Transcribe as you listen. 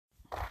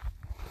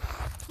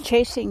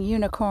Chasing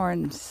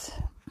unicorns.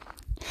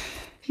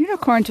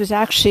 Unicorns was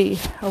actually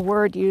a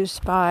word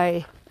used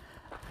by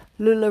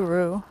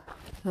LuLaRoe,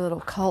 the little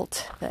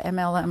cult, the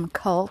MLM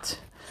cult,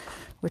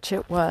 which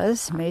it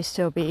was, may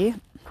still be,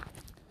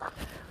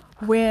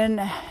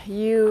 when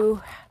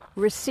you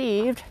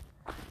received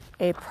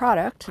a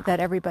product that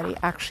everybody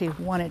actually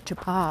wanted to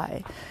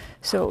buy,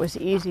 so it was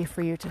easy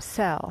for you to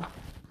sell.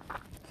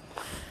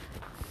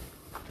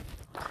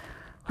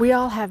 We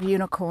all have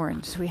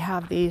unicorns. We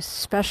have these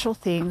special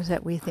things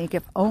that we think,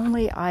 if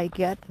only I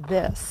get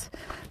this,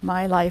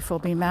 my life will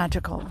be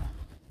magical.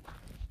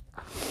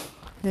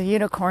 The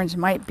unicorns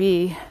might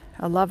be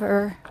a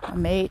lover, a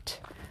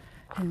mate,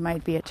 it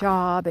might be a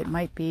job, it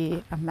might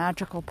be a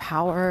magical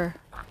power.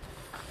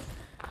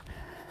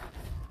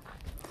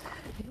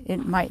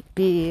 It might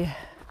be,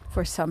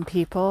 for some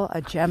people,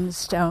 a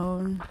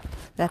gemstone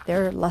that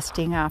they're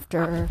lusting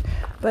after.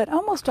 But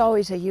almost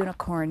always a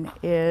unicorn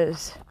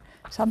is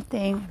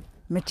something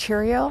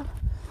material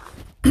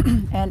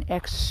and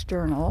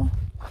external.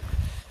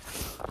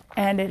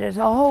 And it is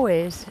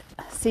always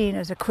seen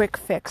as a quick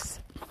fix.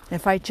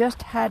 If I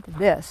just had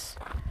this,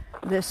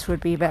 this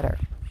would be better.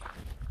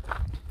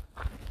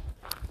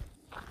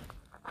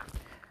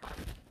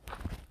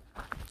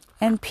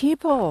 And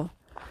people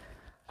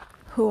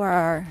who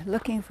are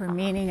looking for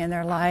meaning in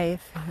their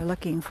life, they're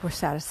looking for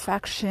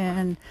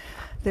satisfaction,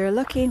 they're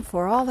looking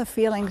for all the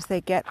feelings they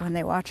get when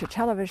they watch a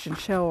television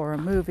show or a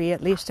movie,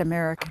 at least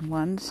American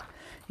ones.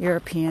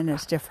 European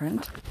is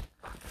different.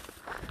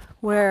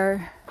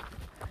 Where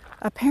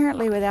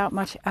apparently without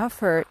much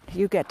effort,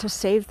 you get to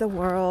save the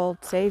world,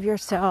 save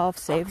yourself,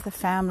 save the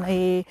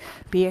family,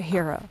 be a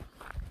hero.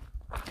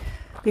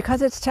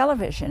 Because it's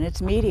television,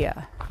 it's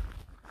media.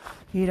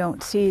 You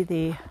don't see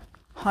the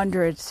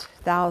hundreds,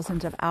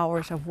 thousands of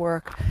hours of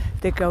work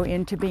that go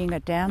into being a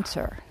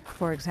dancer,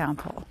 for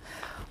example,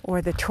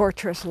 or the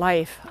torturous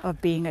life of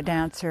being a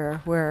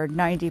dancer where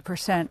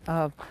 90%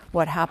 of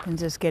what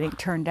happens is getting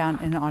turned down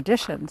in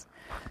auditions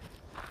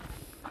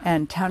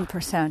and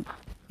 10%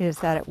 is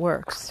that it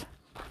works.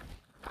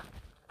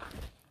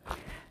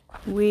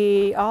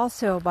 We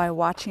also, by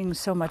watching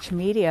so much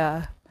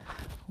media,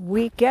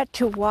 we get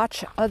to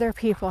watch other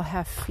people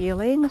have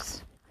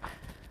feelings,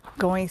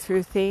 going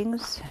through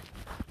things,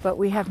 but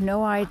we have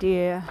no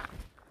idea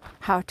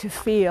how to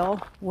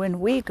feel when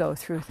we go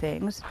through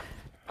things.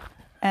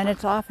 And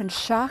it's often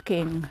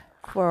shocking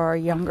for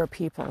younger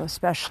people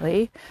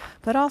especially,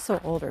 but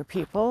also older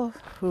people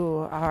who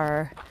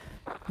are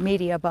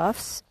media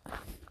buffs.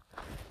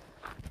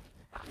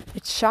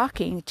 It's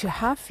shocking to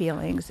have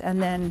feelings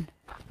and then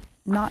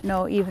not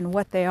know even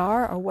what they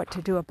are or what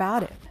to do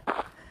about it.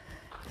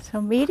 So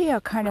media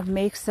kind of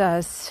makes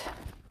us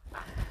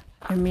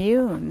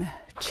immune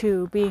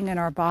to being in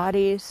our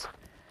bodies.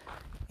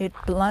 It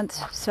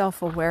blunts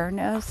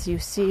self-awareness. You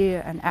see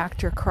an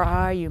actor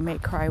cry, you may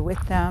cry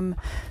with them.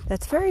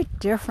 That's very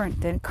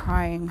different than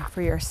crying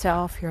for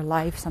yourself, your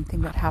life,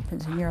 something that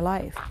happens in your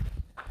life.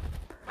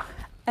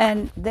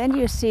 And then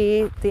you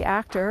see the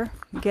actor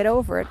get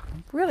over it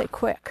really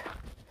quick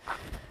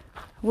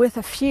with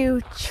a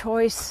few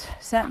choice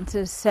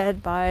sentences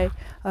said by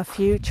a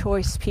few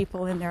choice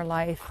people in their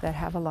life that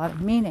have a lot of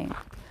meaning.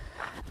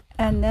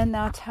 And then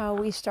that's how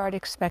we start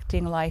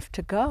expecting life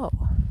to go.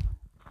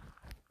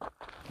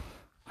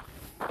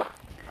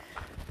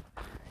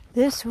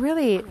 This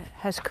really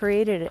has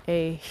created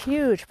a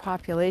huge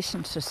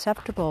population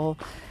susceptible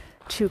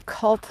to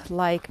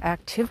cult-like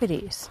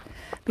activities.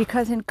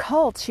 Because in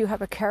cults, you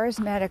have a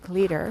charismatic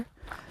leader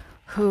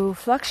who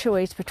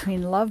fluctuates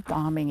between love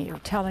bombing you,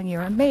 telling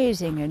you're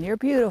amazing and you're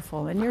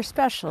beautiful and you're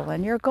special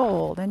and you're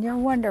gold and you're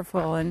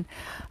wonderful and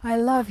I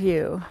love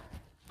you,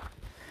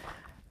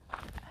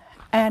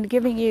 and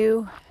giving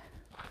you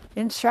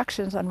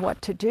instructions on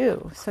what to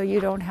do so you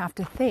don't have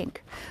to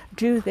think.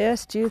 Do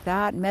this, do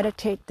that,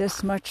 meditate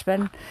this much,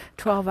 spend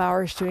 12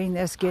 hours doing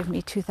this, give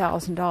me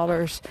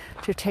 $2,000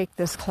 to take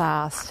this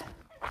class.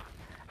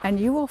 And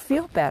you will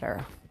feel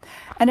better.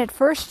 And at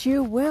first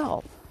you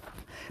will,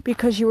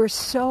 because you are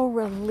so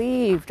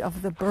relieved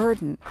of the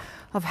burden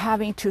of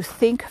having to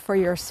think for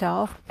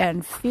yourself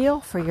and feel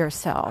for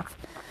yourself.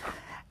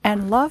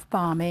 And love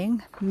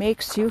bombing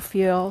makes you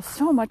feel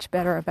so much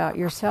better about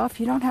yourself.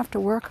 You don't have to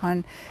work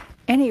on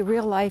any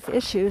real life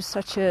issues,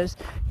 such as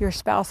your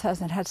spouse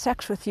hasn't had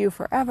sex with you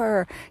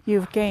forever,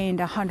 you've gained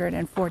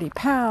 140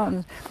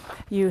 pounds,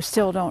 you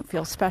still don't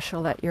feel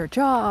special at your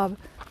job,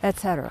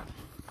 etc.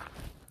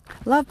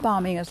 Love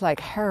bombing is like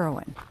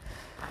heroin.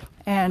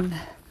 And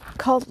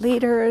cult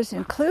leaders,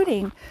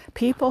 including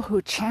people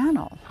who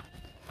channel,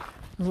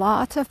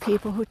 lots of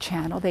people who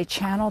channel, they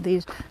channel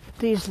these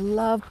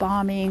love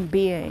bombing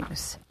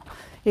beings,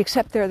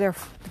 except they're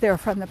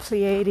from the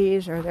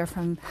Pleiades, or they're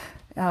from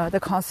the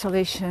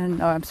constellation,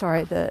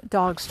 the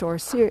dog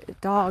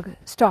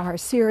star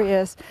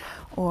Sirius,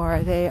 or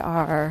they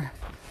are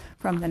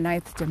from the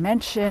ninth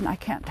dimension. I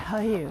can't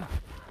tell you.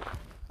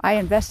 I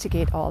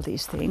investigate all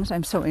these things.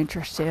 I'm so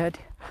interested.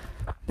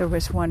 There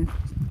was one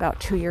about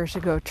 2 years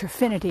ago,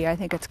 Trifinity, I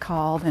think it's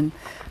called, and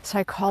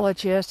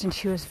psychologist, and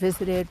she was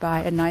visited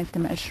by a ninth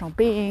dimensional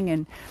being,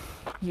 and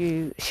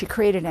she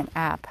created an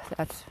app.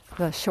 That's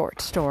the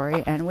short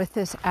story. And with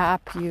this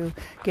app, you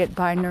get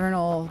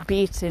binaural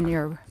beats in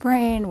your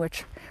brain,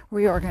 which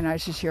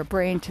reorganizes your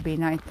brain to be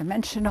ninth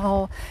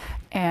dimensional.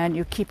 And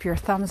you keep your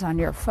thumbs on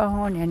your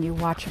phone and you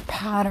watch a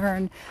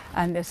pattern,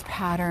 and this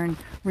pattern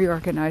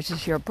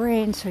reorganizes your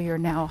brain so you're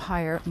now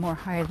more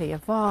highly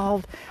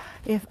evolved.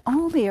 If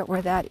only it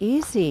were that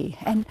easy.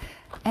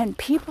 And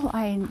people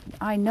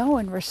I know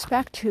and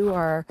respect who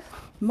are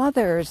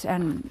mothers,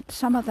 and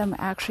some of them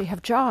actually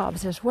have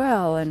jobs as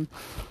well, and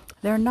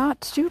they're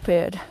not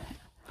stupid,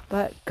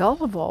 but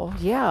gullible,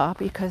 yeah,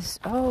 because,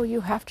 oh,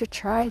 you have to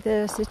try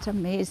this, it's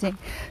amazing.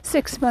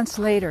 6 months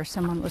later,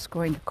 someone was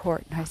going to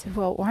court, and I said,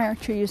 well, why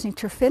aren't you using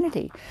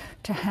Trifinity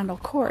to handle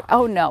court?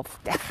 Oh, no,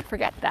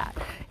 forget that.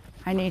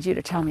 I need you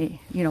to tell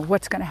me,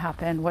 what's going to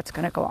happen, what's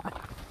going to go on.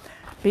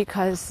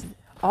 Because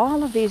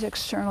all of these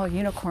external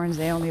unicorns,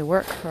 they only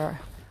work for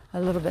a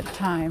little bit of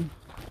time.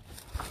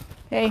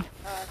 Hey.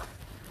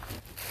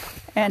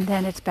 And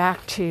then it's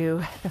back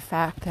to the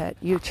fact that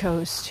you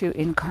chose to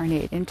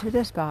incarnate into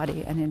this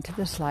body and into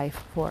this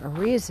life for a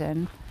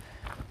reason.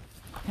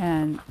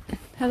 And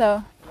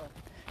hello,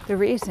 the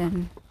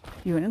reason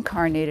you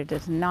incarnated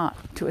is not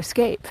to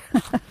escape.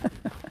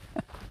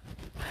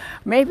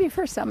 Maybe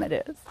for some it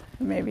is.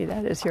 Maybe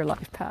that is your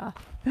life path.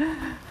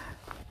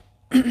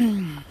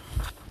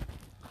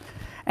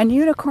 And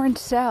unicorns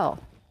sell.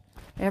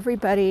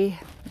 Everybody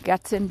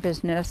gets in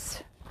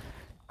business.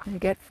 They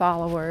get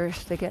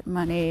followers, they get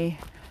money.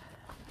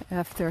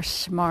 If they're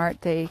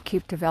smart, they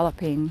keep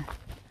developing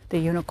the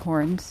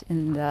unicorns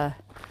in the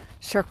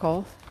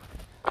circle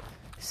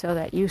so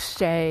that you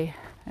stay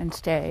and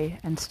stay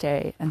and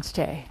stay and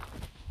stay.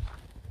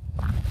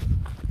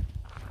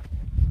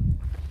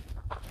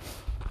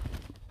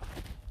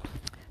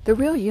 The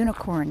real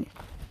unicorn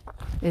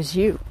is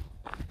you.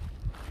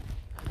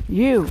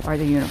 You are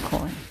the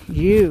unicorn.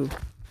 You.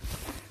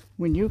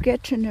 When you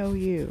get to know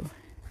you,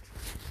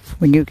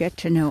 when you get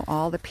to know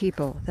all the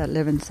people that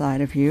live inside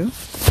of you,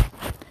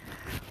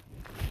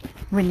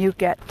 when you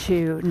get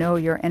to know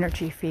your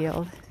energy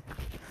field,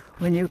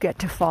 when you get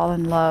to fall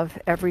in love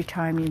every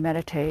time you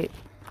meditate,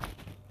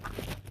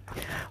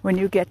 when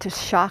you get to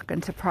shock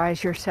and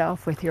surprise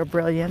yourself with your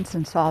brilliance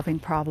in solving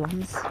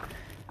problems,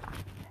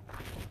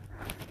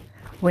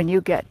 when you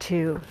get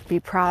to be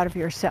proud of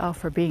yourself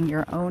for being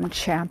your own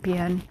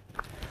champion,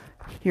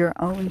 your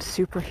own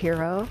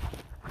superhero,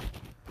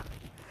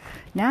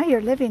 now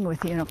you're living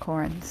with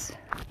unicorns.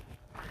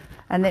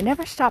 And they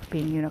never stop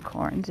being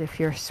unicorns. If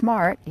you're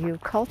smart, you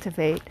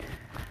cultivate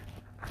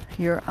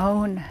your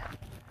own,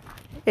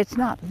 it's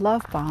not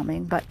love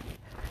bombing, but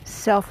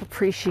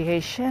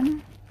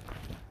self-appreciation,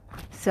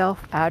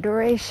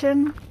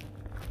 self-adoration,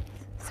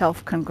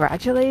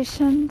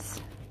 self-congratulations.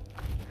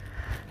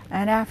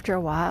 And after a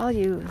while,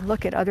 you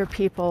look at other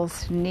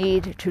people's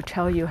need to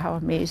tell you how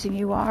amazing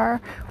you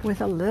are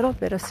with a little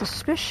bit of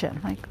suspicion,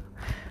 like,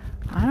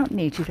 I don't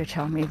need you to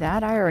tell me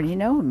that. I already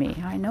know me.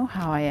 I know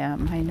how I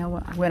am. I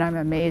know when I'm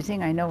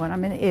amazing. I know when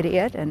I'm an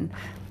idiot. And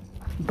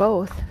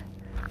both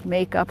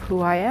make up who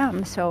I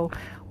am. So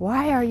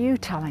why are you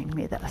telling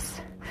me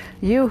this?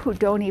 You who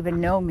don't even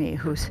know me,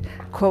 who's,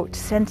 quote,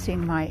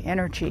 sensing my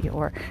energy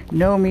or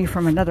know me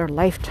from another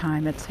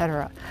lifetime,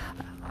 etc.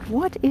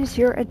 What is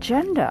your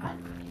agenda?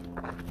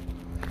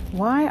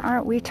 Why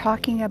aren't we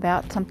talking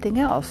about something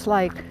else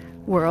like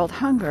world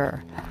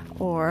hunger?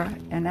 Or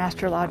an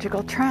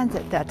astrological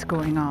transit that's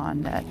going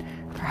on that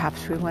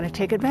perhaps we want to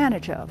take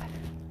advantage of.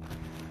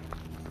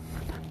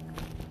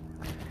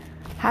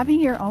 Having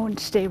your own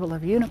stable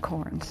of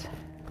unicorns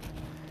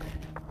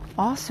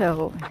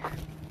also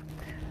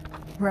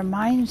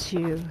reminds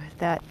you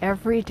that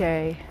every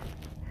day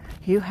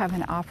you have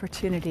an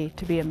opportunity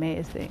to be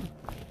amazing.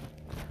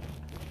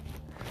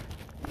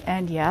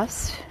 And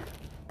yes,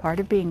 part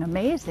of being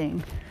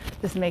amazing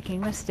is making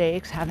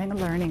mistakes, having a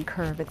learning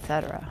curve,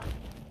 etc.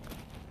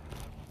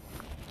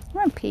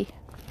 Rumpy.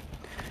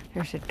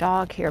 There's a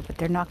dog here, but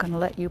they're not going to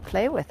let you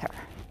play with her.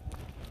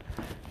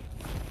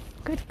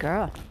 Good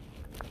girl.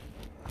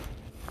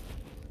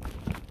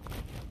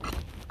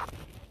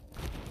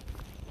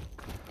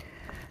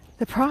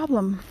 The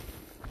problem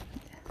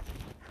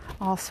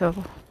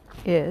also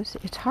is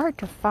it's hard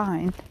to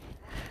find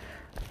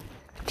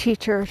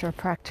teachers or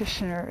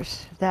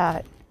practitioners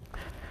that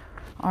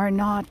are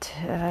not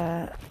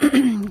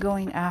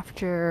going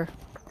after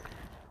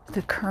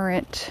the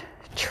current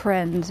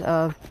trends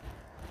of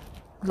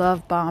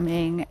love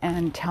bombing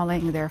and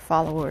telling their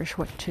followers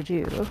what to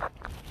do.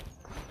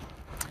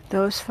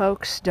 Those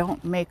folks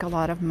don't make a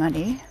lot of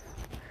money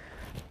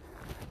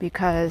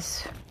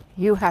because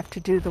you have to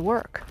do the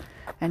work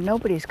and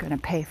nobody's going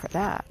to pay for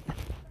that.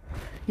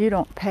 You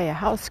don't pay a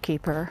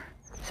housekeeper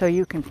so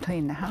you can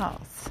clean the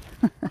house.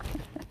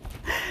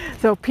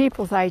 So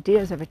people's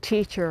ideas of a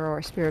teacher or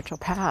a spiritual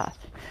path,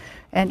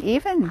 and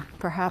even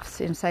perhaps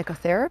in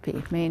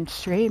psychotherapy,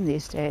 mainstream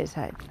these days,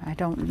 I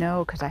don't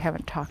know because I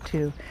haven't talked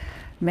to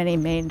many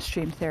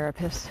mainstream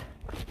therapists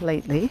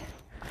lately,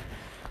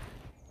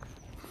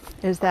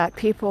 is that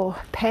people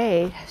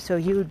pay so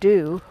you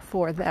do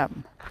for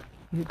them.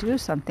 You do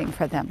something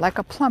for them, like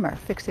a plumber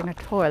fixing a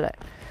toilet.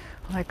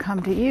 Well, I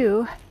come to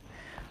you,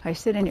 I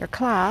sit in your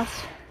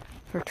class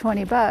for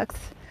 $20,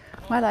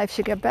 my life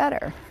should get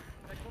better.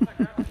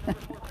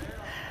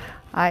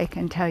 I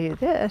can tell you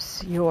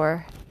this,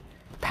 your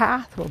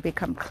path will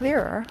become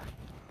clearer,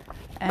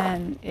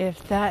 and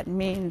if that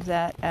means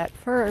that at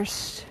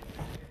first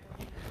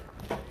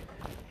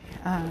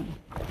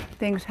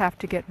things have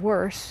to get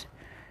worse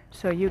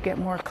so you get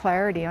more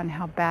clarity on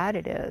how bad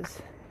it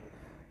is,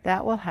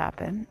 that will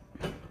happen.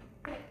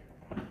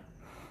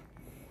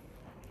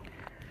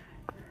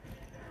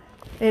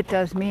 It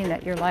does mean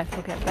that your life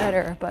will get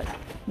better, but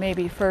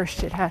maybe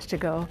first it has to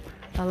go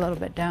a little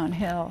bit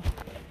downhill.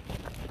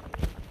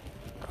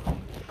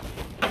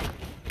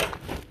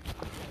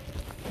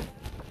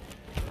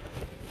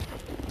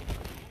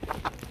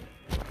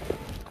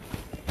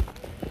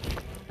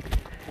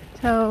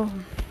 So,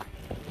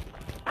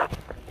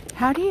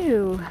 how do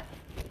you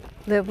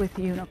live with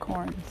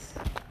unicorns?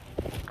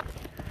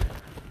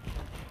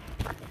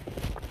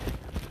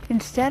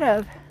 Instead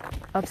of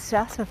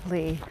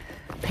obsessively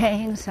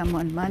paying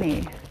someone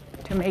money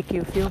to make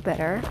you feel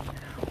better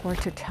or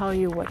to tell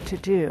you what to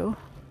do,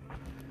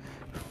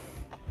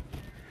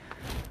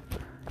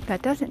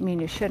 that doesn't mean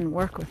you shouldn't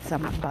work with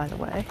someone, by the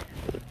way.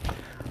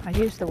 I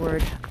use the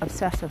word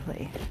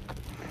obsessively.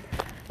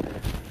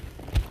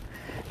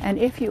 And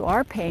if you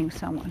are paying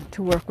someone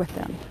to work with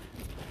them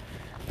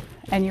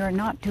and you're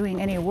not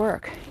doing any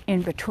work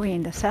in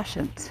between the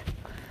sessions,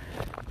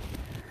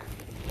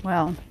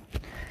 well,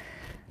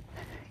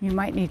 you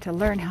might need to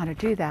learn how to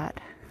do that,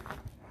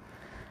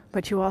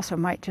 but you also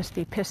might just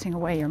be pissing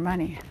away your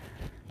money.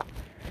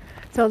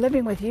 So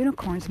living with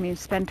unicorns means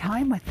spend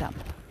time with them.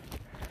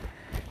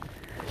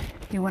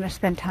 You want to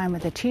spend time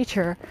with a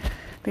teacher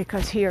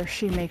because he or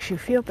she makes you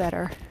feel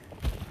better,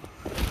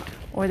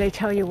 or they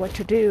tell you what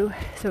to do,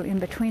 so in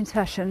between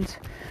sessions,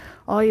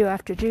 all you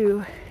have to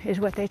do is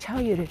what they tell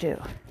you to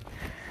do.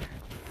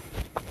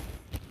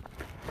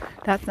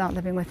 That's not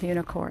living with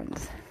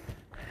unicorns.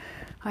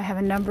 I have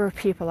a number of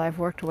people I've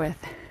worked with,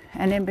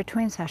 and in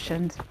between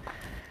sessions,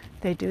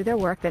 they do their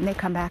work, then they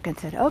come back and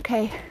said,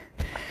 okay,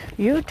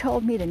 you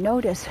told me to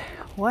notice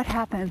what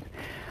happened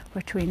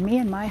between me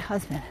and my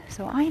husband,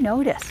 so I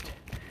noticed.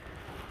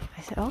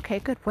 I said, okay,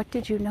 good, what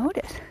did you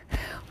notice?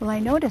 Well, I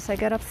noticed I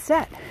got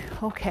upset.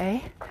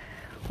 Okay,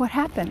 what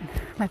happened?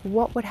 Like,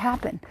 what would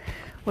happen?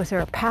 Was there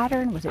a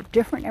pattern? Was it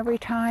different every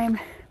time?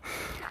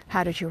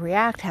 How did you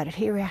react? How did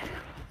he react?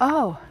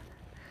 Oh,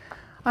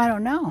 I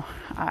don't know.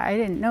 I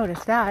didn't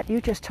notice that.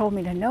 You just told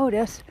me to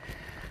notice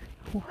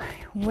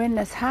when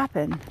this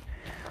happened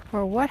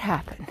or what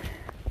happened.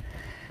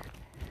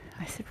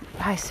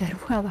 I said,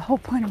 well, the whole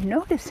point of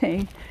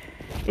noticing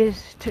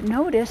is to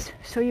notice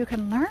so you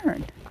can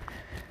learn.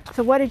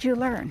 So what did you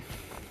learn?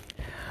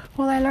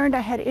 Well, I learned I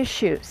had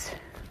issues.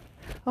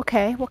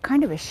 Okay, what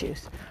kind of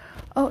issues?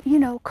 Oh,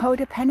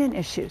 codependent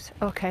issues.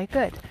 Okay,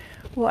 good.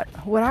 What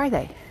are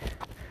they?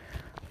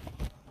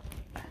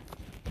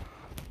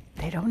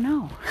 They don't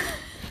know.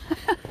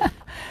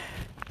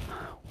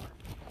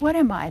 What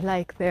am I,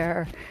 like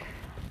they're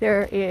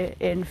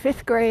in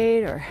 5th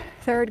grade or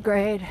 3rd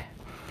grade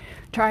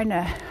trying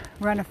to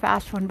run a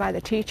fast one by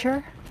the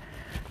teacher?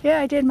 Yeah,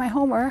 I did my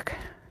homework.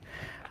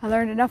 I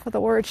learned enough of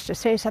the words to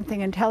say something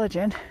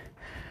intelligent,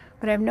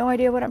 but I have no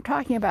idea what I'm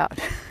talking about.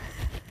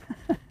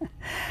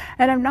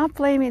 And I'm not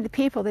blaming the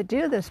people that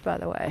do this, by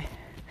the way.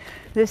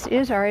 This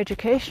is our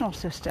educational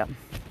system.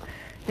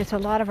 It's a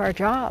lot of our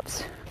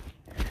jobs.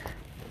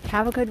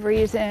 Have a good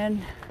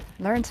reason,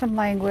 learn some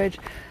language,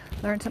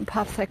 learn some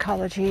pop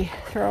psychology,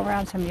 throw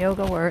around some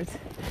yoga words,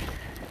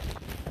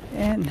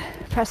 and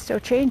presto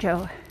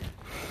changeo,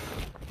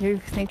 you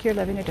think you're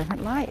living a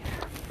different life.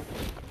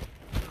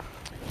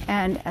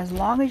 And as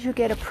long as you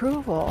get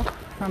approval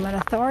from an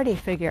authority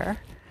figure,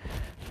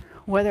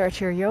 whether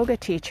it's your yoga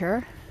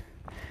teacher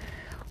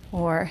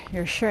or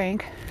your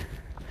shrink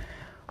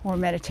or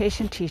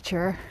meditation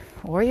teacher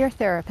or your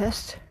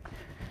therapist,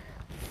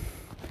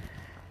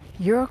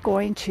 you're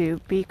going to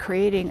be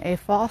creating a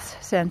false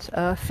sense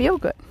of feel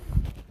good.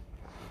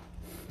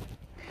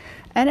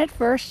 And at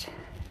first,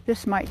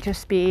 this might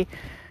just be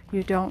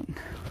you don't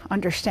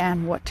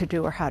understand what to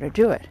do or how to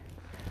do it.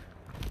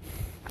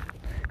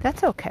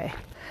 That's okay.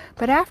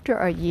 But after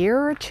a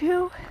year or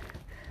two,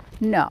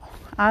 no,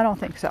 I don't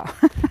think so.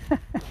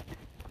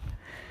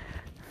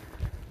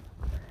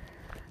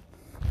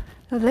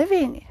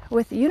 Living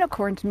with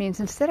unicorns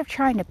means instead of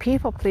trying to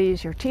people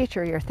please your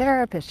teacher, your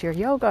therapist, your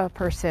yoga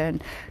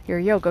person, your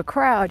yoga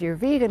crowd, your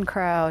vegan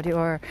crowd,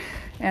 your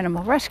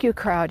animal rescue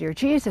crowd, your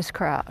Jesus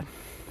crowd,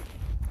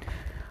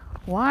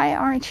 why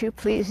aren't you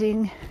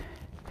pleasing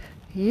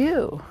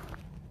you?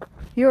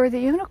 You're the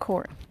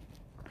unicorn.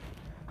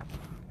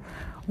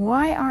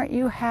 Why aren't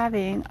you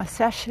having a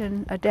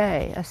session a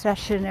day, a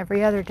session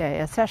every other day,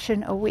 a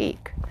session a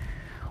week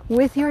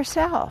with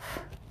yourself?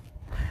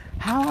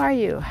 How are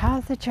you?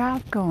 How's the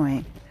job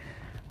going?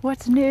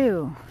 What's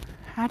new?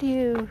 How do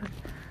you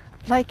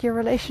like your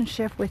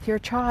relationship with your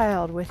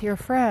child, with your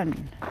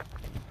friend?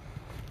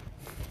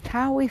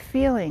 How are we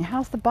feeling?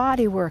 How's the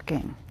body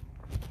working?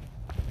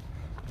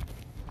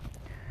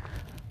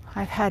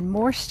 I've had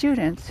more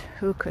students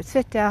who could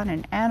sit down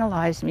and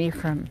analyze me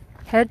from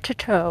head to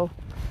toe.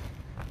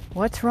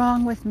 What's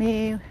wrong with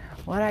me?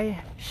 What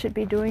I should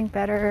be doing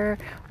better?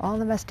 All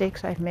the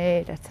mistakes I've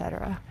made,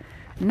 etc.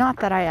 Not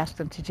that I asked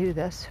them to do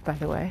this, by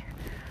the way.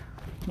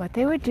 But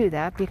they would do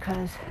that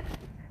because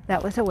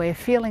that was a way of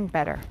feeling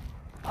better.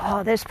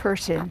 Oh, this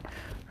person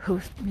who,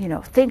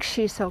 thinks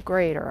she's so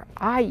great, or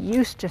I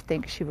used to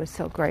think she was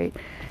so great.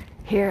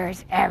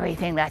 Here's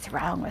everything that's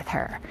wrong with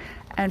her.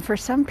 And for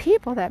some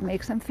people, that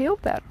makes them feel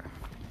better.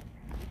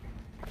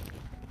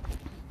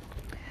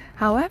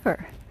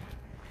 However,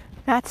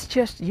 that's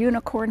just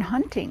unicorn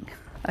hunting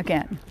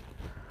again.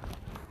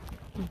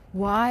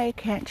 Why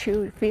can't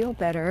you feel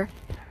better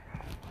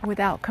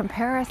without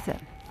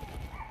comparison?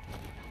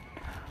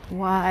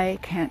 Why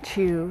can't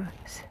you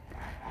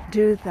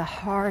do the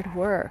hard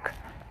work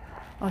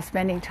of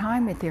spending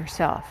time with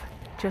yourself?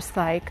 Just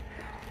like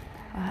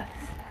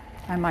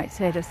I might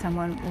say to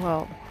someone,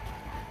 well,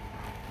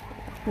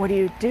 what do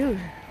you do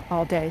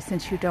all day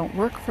since you don't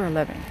work for a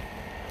living?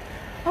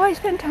 Oh, I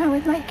spend time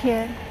with my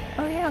kid.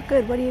 Oh yeah,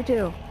 good. What do you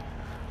do?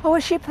 Oh, well,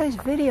 she plays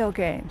video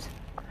games.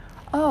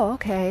 Oh,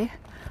 okay.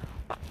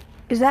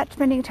 Is that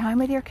spending time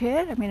with your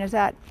kid? I mean, is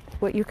that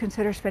what you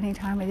consider spending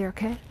time with your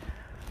kid?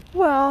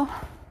 Well,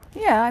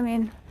 yeah, I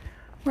mean,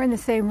 we're in the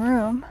same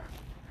room.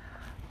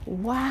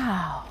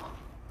 Wow.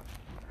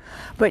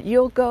 But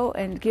you'll go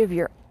and give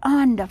your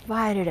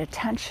undivided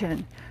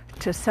attention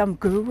to some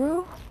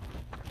guru,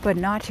 but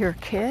not your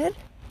kid?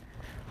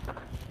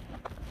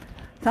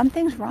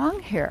 Something's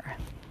wrong here.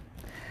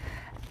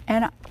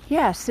 And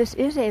yes, this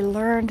is a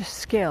learned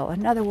skill.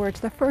 In other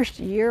words, the first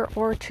year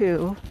or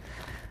two,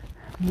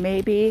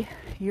 maybe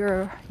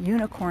you're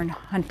unicorn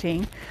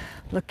hunting,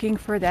 looking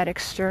for that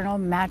external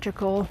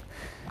magical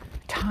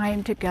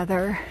time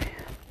together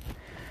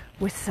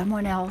with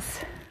someone else.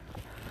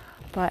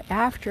 But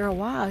after a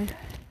while,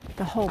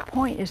 the whole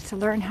point is to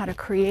learn how to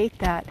create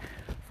that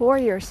for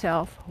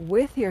yourself,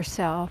 with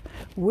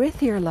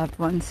your loved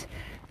ones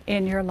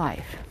in your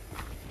life.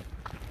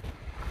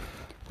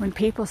 When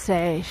people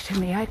say to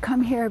me, I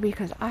come here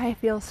because I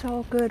feel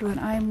so good when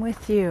I'm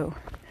with you.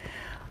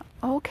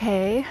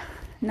 Okay,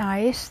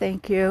 nice,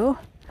 thank you.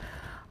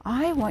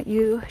 I want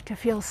you to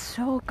feel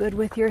so good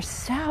with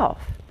yourself,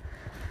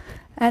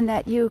 and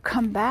that you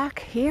come back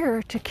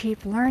here to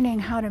keep learning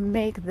how to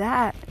make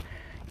that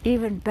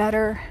even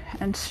better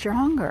and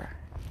stronger.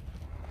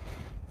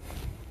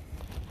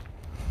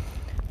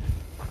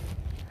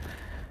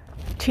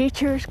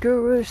 Teachers,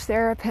 gurus,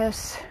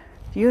 therapists,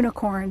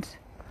 unicorns,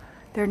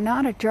 they're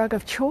not a drug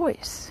of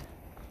choice.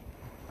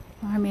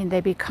 I mean, they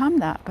become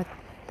that, but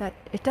that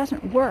it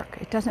doesn't work.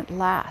 It doesn't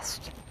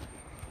last.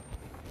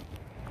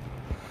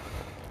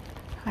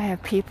 I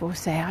have people who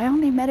say, I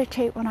only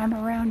meditate when I'm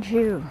around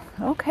you.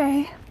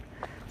 Okay,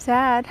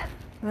 sad,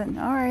 but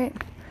all right.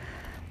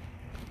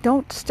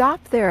 Don't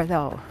stop there,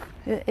 though.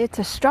 It's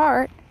a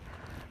start,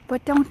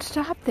 but don't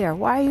stop there.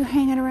 Why are you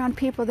hanging around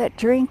people that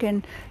drink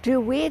and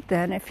do weed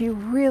then if you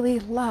really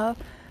love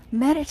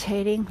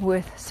meditating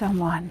with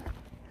someone?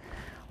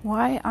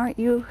 Why aren't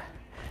you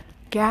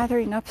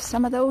gathering up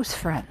some of those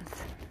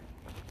friends?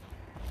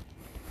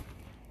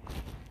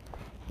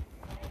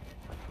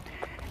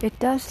 It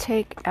does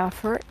take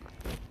effort.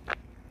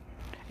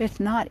 It's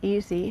not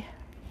easy.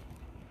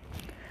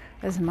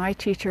 As my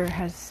teacher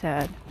has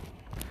said,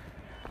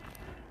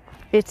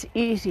 it's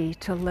easy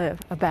to live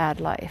a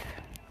bad life.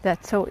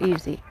 That's so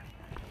easy.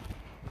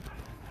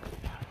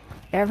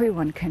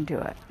 Everyone can do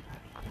it.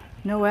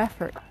 No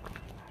effort.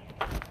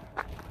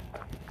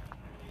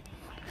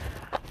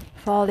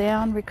 Fall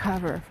down,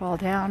 recover. Fall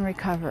down,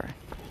 recover.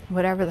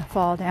 Whatever the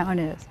fall down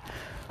is.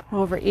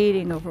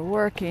 Overeating,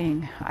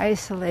 overworking,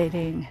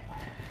 isolating,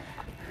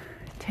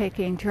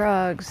 taking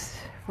drugs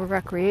for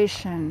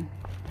recreation,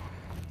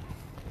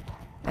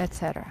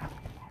 etc.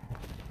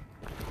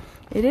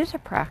 It is a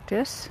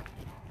practice.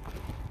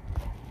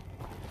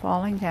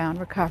 Falling down,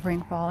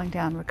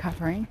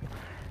 recovering,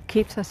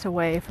 keeps us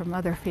away from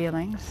other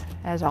feelings,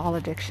 as all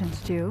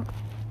addictions do.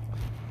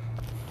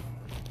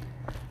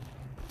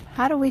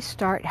 How do we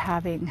start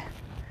having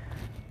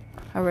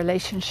a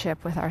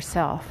relationship with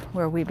ourselves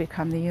where we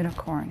become the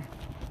unicorn?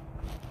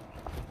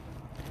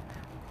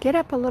 Get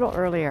up a little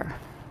earlier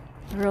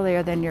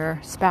than your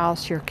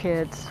spouse, your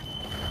kids,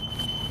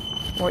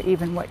 or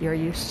even what you're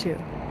used to.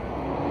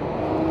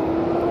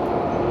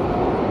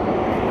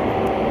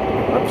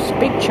 Oops,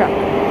 big chuck.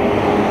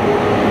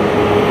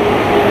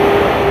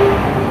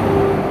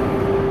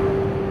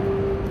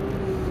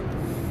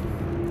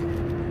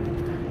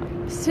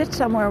 Sit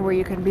somewhere where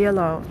you can be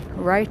alone.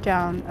 Write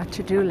down a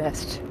to-do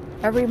list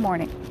every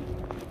morning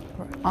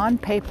on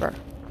paper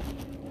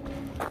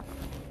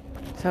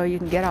so you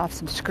can get off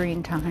some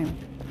screen time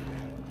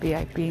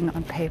being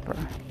on paper.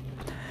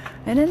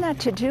 And in that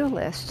to-do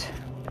list,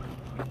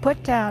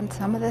 put down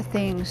some of the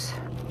things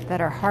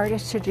that are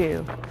hardest to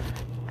do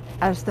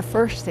as the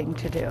first thing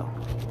to do.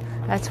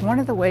 That's one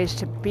of the ways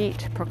to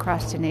beat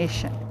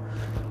procrastination.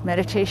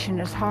 Meditation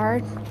is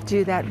hard,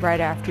 do that right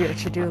after your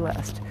to-do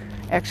list.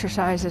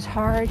 Exercise is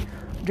hard,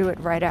 do it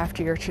right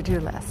after your to-do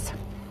list.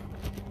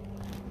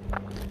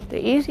 The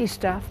easy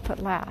stuff put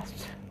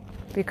last,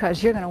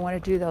 because you're going to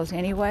want to do those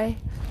anyway.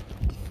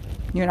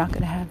 You're not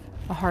going to have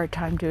a hard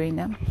time doing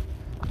them.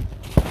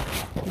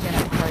 You're going to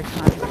have a hard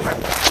time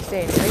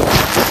staying awake.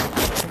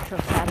 They're so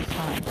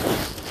satisfying.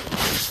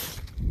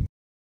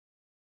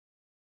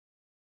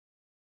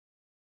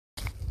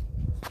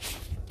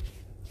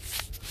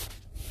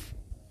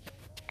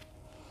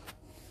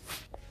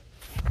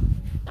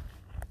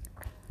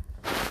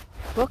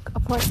 Book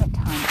appointment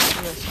time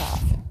for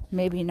yourself.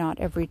 Maybe not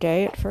every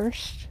day at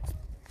first.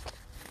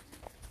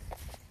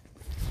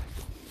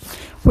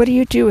 What do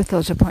you do with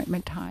those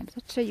appointment times?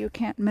 Let's say you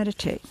can't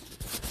meditate.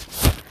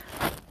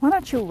 Why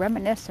don't you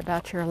reminisce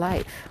about your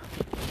life?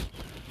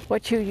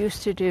 What you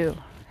used to do,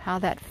 how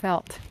that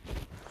felt.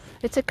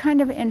 It's a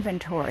kind of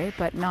inventory,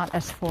 but not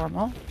as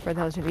formal for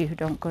those of you who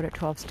don't go to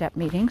 12-step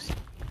meetings.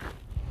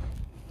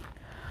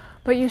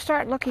 But you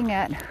start looking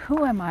at,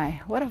 who am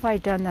I? What have I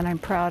done that I'm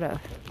proud of?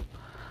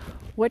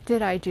 What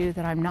did I do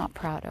that I'm not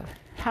proud of?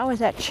 How has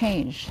that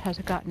changed? Has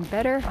it gotten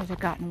better? Has it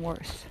gotten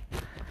worse?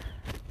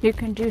 You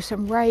can do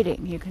some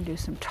writing. You can do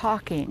some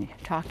talking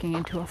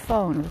into a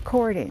phone,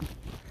 recording.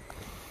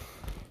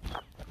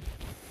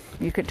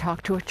 You can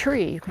talk to a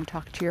tree. You can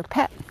talk to your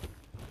pet.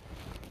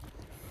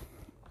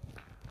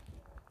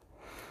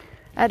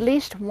 At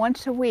least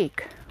once a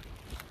week,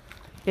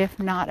 if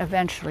not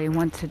eventually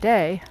once a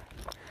day,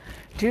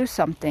 do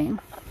something,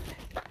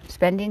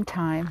 spending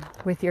time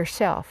with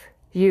yourself,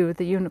 you,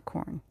 the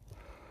unicorn.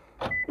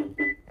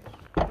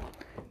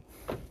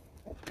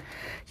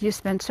 You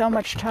spend so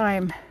much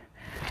time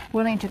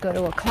willing to go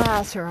to a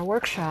class or a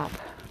workshop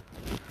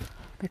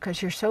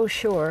because you're so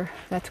sure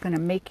that's going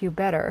to make you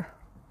better.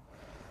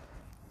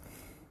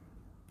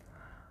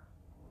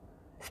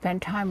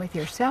 Spend time with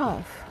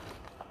yourself.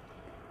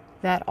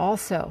 That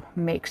also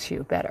makes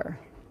you better.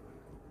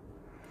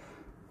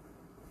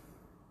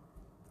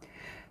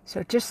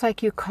 So just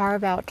like you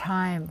carve out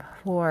time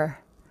for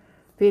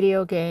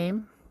video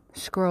game,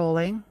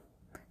 scrolling,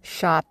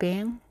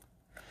 shopping,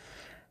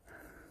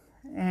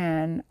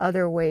 and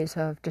other ways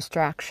of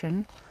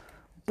distraction,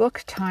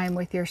 book time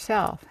with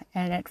yourself.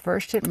 And at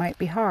first it might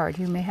be hard.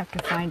 You may have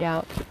to find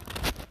out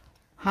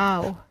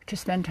how to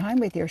spend time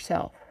with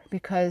yourself,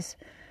 because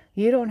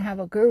you don't have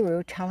a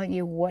guru telling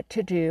you what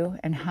to do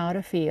and how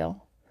to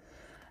feel.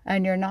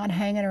 And you're not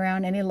hanging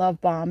around any love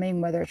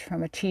bombing, whether it's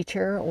from a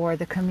teacher or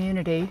the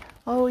community.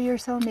 Oh, you're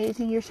so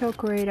amazing. You're so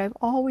great. I've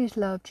always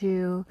loved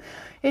you.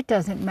 It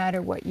doesn't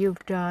matter what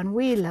you've done.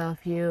 We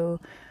love you.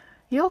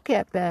 You'll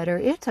get better.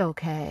 It's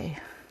okay.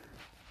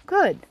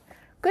 Good.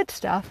 Good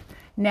stuff.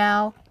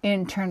 Now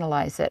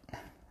internalize it.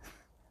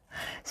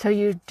 So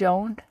you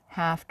don't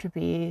have to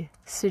be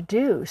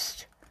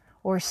seduced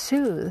or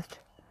soothed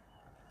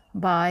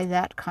by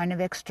that kind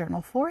of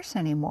external force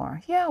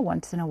anymore. Yeah,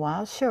 once in a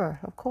while, sure,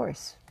 of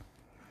course.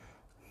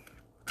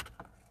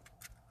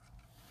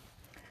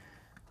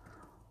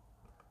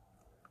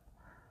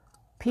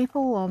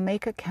 People will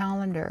make a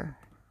calendar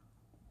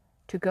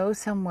to go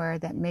somewhere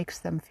that makes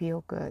them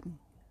feel good.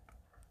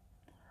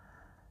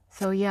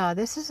 So yeah,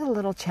 this is a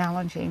little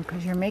challenging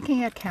because you're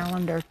making a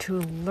calendar to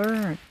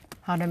learn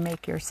how to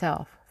make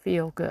yourself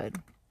feel good,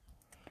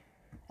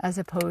 as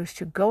opposed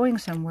to going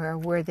somewhere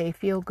where they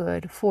feel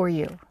good for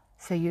you,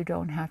 so you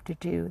don't have to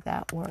do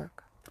that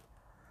work.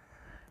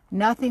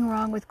 Nothing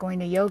wrong with going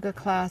to yoga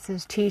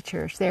classes,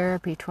 teachers,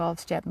 therapy,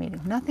 12-step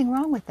meetings. Nothing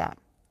wrong with that.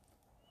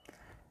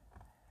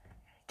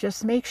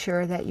 Just make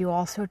sure that you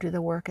also do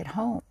the work at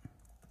home.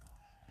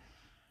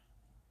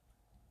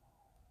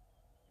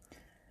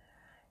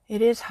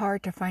 It is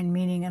hard to find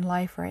meaning in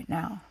life right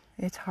now.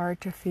 It's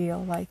hard to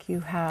feel like you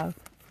have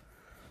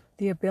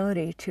the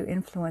ability to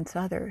influence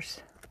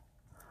others.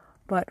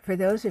 But for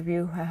those of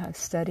you who have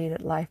studied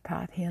at Life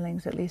Path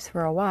Healings, at least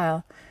for a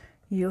while,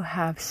 you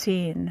have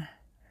seen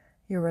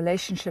your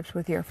relationships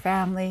with your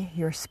family,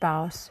 your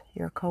spouse,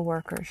 your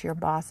coworkers, your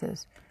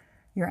bosses,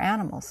 your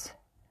animals,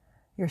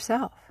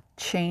 yourself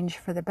change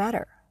for the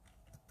better.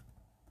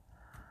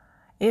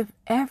 If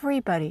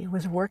everybody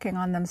was working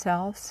on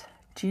themselves,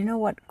 do you know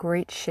what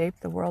great shape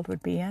the world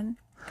would be in?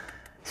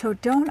 So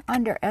don't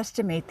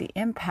underestimate the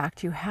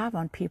impact you have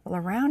on people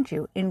around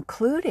you,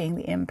 including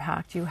the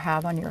impact you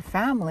have on your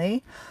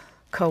family,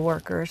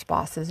 coworkers,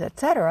 bosses,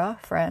 etc.,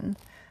 friends.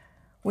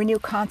 When you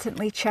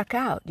constantly check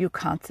out, you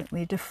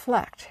constantly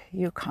deflect,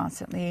 you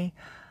constantly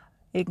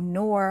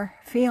ignore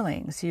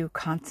feelings, you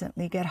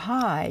constantly get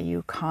high,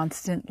 you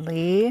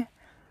constantly,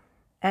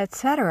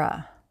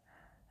 etc.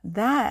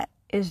 That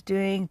is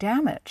doing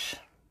damage.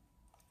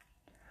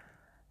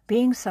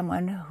 Being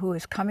someone who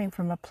is coming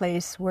from a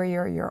place where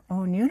you're your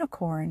own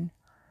unicorn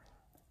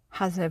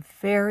has a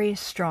very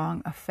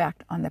strong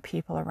effect on the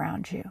people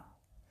around you.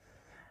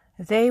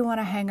 They want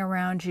to hang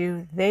around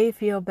you. They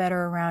feel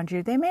better around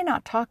you. They may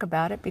not talk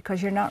about it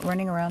because you're not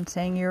running around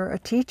saying you're a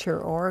teacher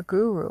or a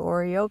guru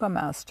or a yoga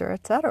master,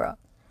 etc.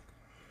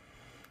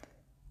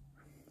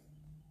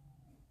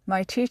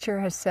 My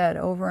teacher has said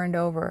over and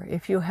over,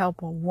 if you help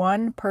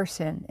one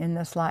person in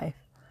this life,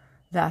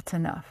 that's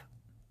enough.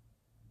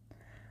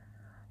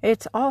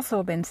 It's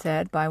also been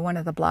said by one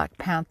of the Black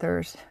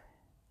Panthers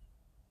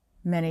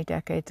many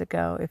decades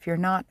ago, if you're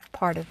not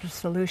part of the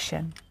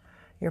solution,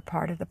 you're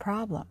part of the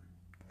problem.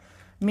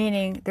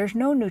 Meaning there's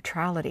no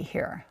neutrality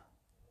here.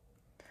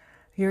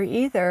 You're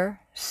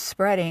either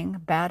spreading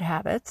bad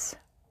habits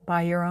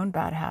by your own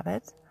bad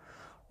habits,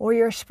 or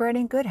you're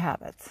spreading good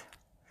habits.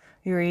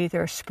 You're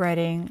either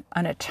spreading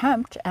an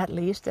attempt, at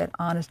least, at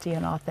honesty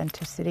and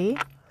authenticity,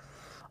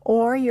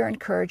 or you're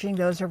encouraging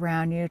those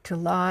around you to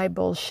lie,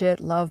 bullshit,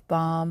 love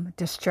bomb,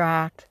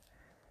 distract,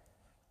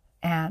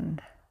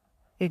 and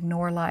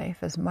ignore life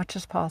as much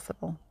as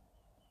possible.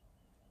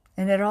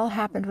 And it all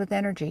happened with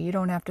energy. You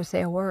don't have to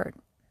say a word.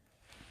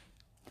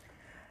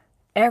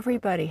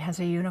 Everybody has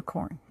a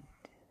unicorn.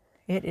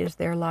 It is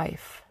their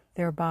life,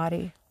 their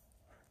body,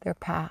 their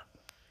path.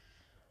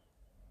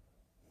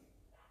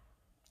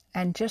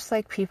 And just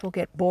like people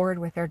get bored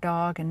with their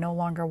dog and no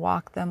longer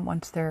walk them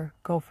once they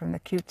go from the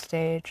cute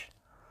stage,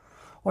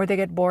 or they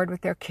get bored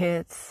with their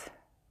kids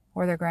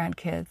or their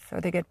grandkids,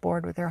 or they get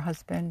bored with their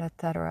husband,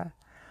 etc.,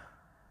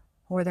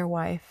 or their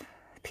wife,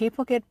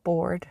 people get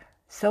bored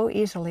so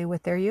easily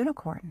with their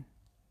unicorn.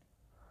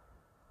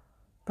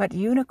 But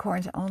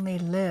unicorns only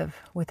live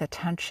with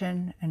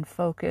attention and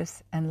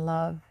focus and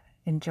love,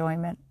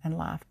 enjoyment and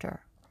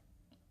laughter.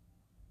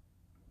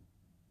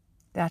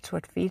 That's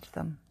what feeds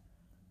them.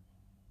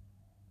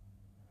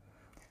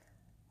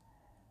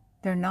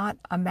 They're not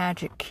a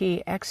magic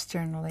key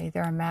externally,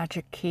 they're a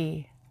magic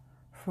key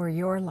for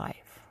your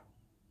life.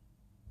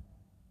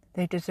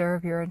 They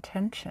deserve your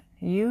attention.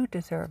 You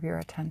deserve your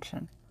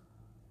attention.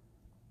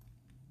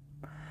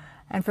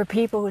 And for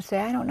people who say,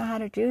 I don't know how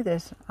to do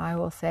this, I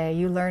will say,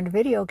 you learned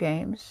video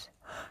games,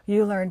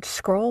 you learned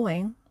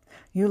scrolling,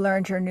 you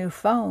learned your new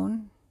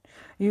phone,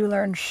 you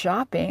learned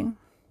shopping.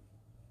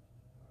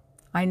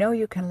 I know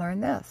you can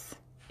learn this.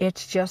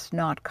 It's just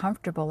not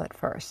comfortable at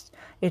first.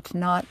 It's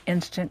not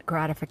instant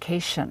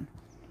gratification.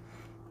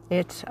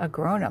 It's a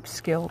grown-up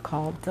skill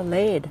called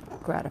delayed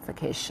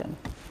gratification.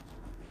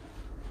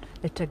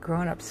 It's a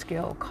grown-up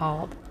skill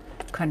called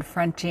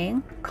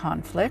confronting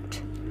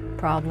conflict,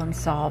 problem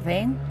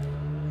solving,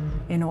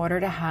 in order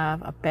to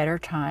have a better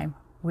time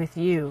with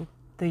you,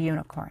 the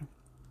unicorn.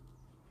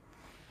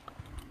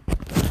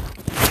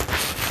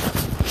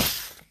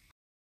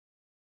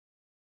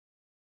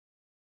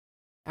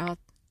 Out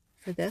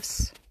for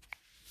this.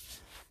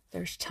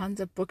 There's tons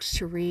of books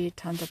to read,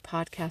 tons of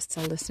podcasts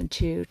to listen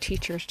to,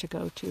 teachers to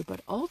go to,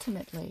 but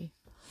ultimately,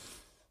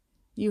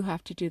 you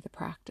have to do the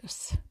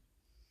practice.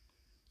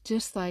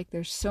 Just like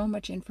there's so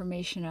much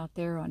information out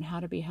there on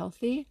how to be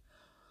healthy,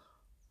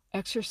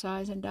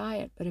 exercise and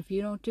diet, but if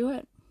you don't do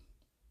it,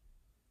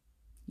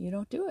 you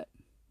don't do it.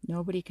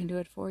 Nobody can do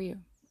it for you.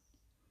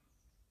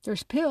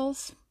 There's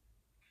pills.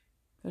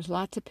 There's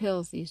lots of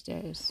pills these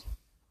days.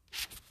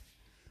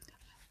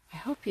 I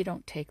hope you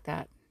don't take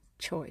that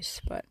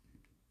choice, but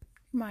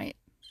you might.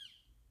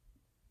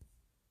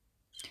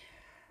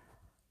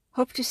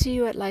 Hope to see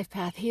you at Life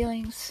Path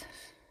Healings,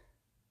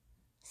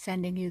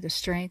 sending you the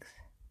strength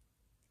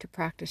to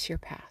practice your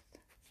path.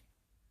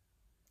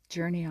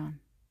 Journey on.